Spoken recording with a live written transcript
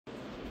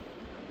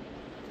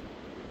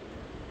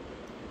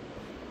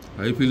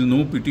I feel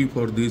no pity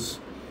for these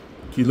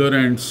killer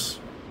ants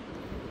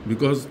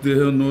because they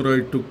have no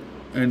right to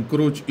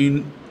encroach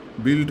in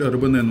built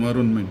urban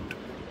environment.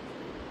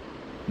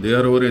 They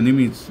are our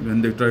enemies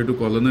when they try to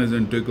colonize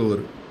and take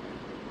over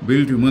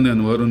built human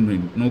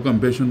environment. No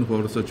compassion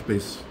for such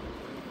pests.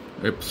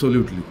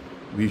 Absolutely.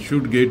 We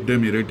should get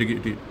them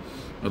eradicated.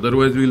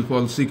 Otherwise we will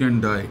fall sick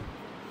and die.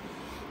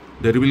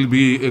 There will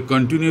be a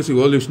continuous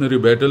evolutionary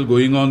battle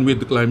going on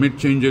with climate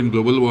change and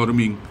global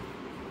warming,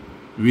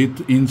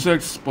 with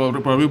insects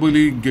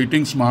probably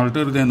getting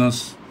smarter than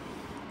us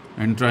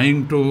and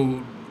trying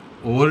to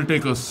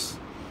overtake us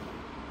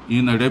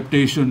in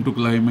adaptation to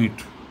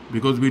climate,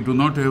 because we do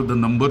not have the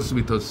numbers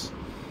with us.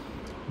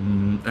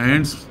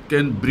 Ants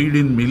can breed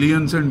in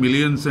millions and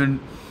millions, and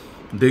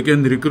they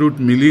can recruit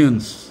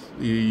millions.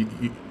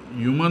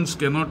 Humans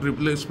cannot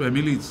replace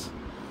families.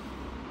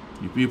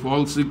 If we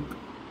fall sick,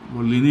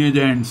 or lineage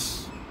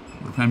ants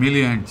or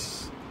family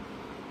ants,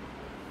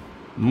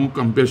 no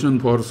compassion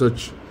for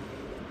such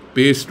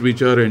pests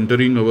which are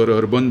entering our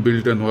urban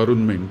built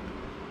environment.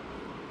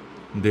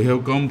 They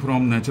have come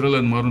from natural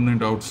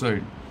environment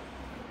outside,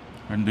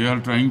 and they are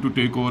trying to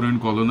take over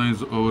and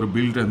colonize our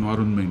built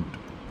environment.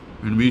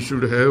 And we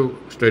should have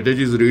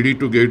strategies ready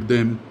to get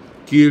them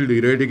killed,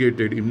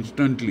 eradicated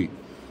instantly.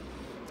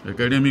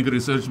 Academic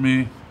research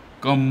may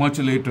come much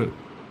later,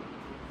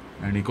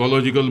 and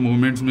ecological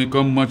movements may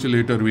come much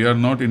later. We are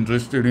not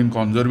interested in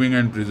conserving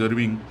and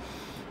preserving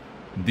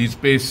these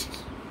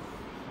pests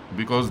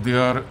because they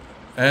are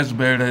as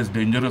bad as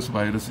dangerous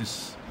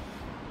viruses.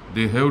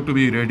 They have to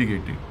be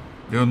eradicated.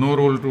 They have no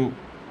role to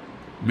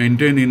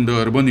maintain in the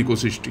urban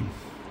ecosystem.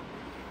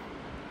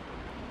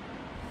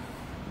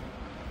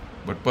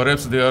 But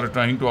perhaps they are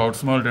trying to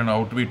outsmart and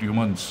outwit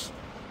humans,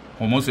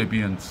 Homo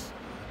sapiens.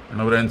 And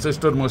our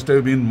ancestors must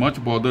have been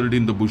much bothered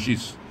in the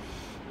bushes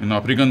in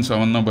African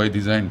savanna by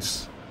these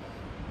ants.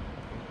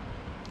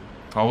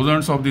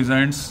 Thousands of these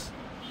ants,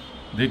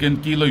 they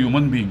can kill a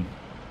human being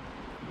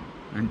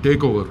and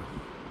take over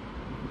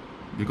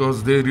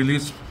because they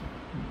release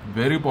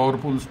very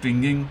powerful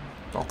stinging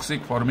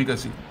toxic formic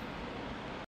acid.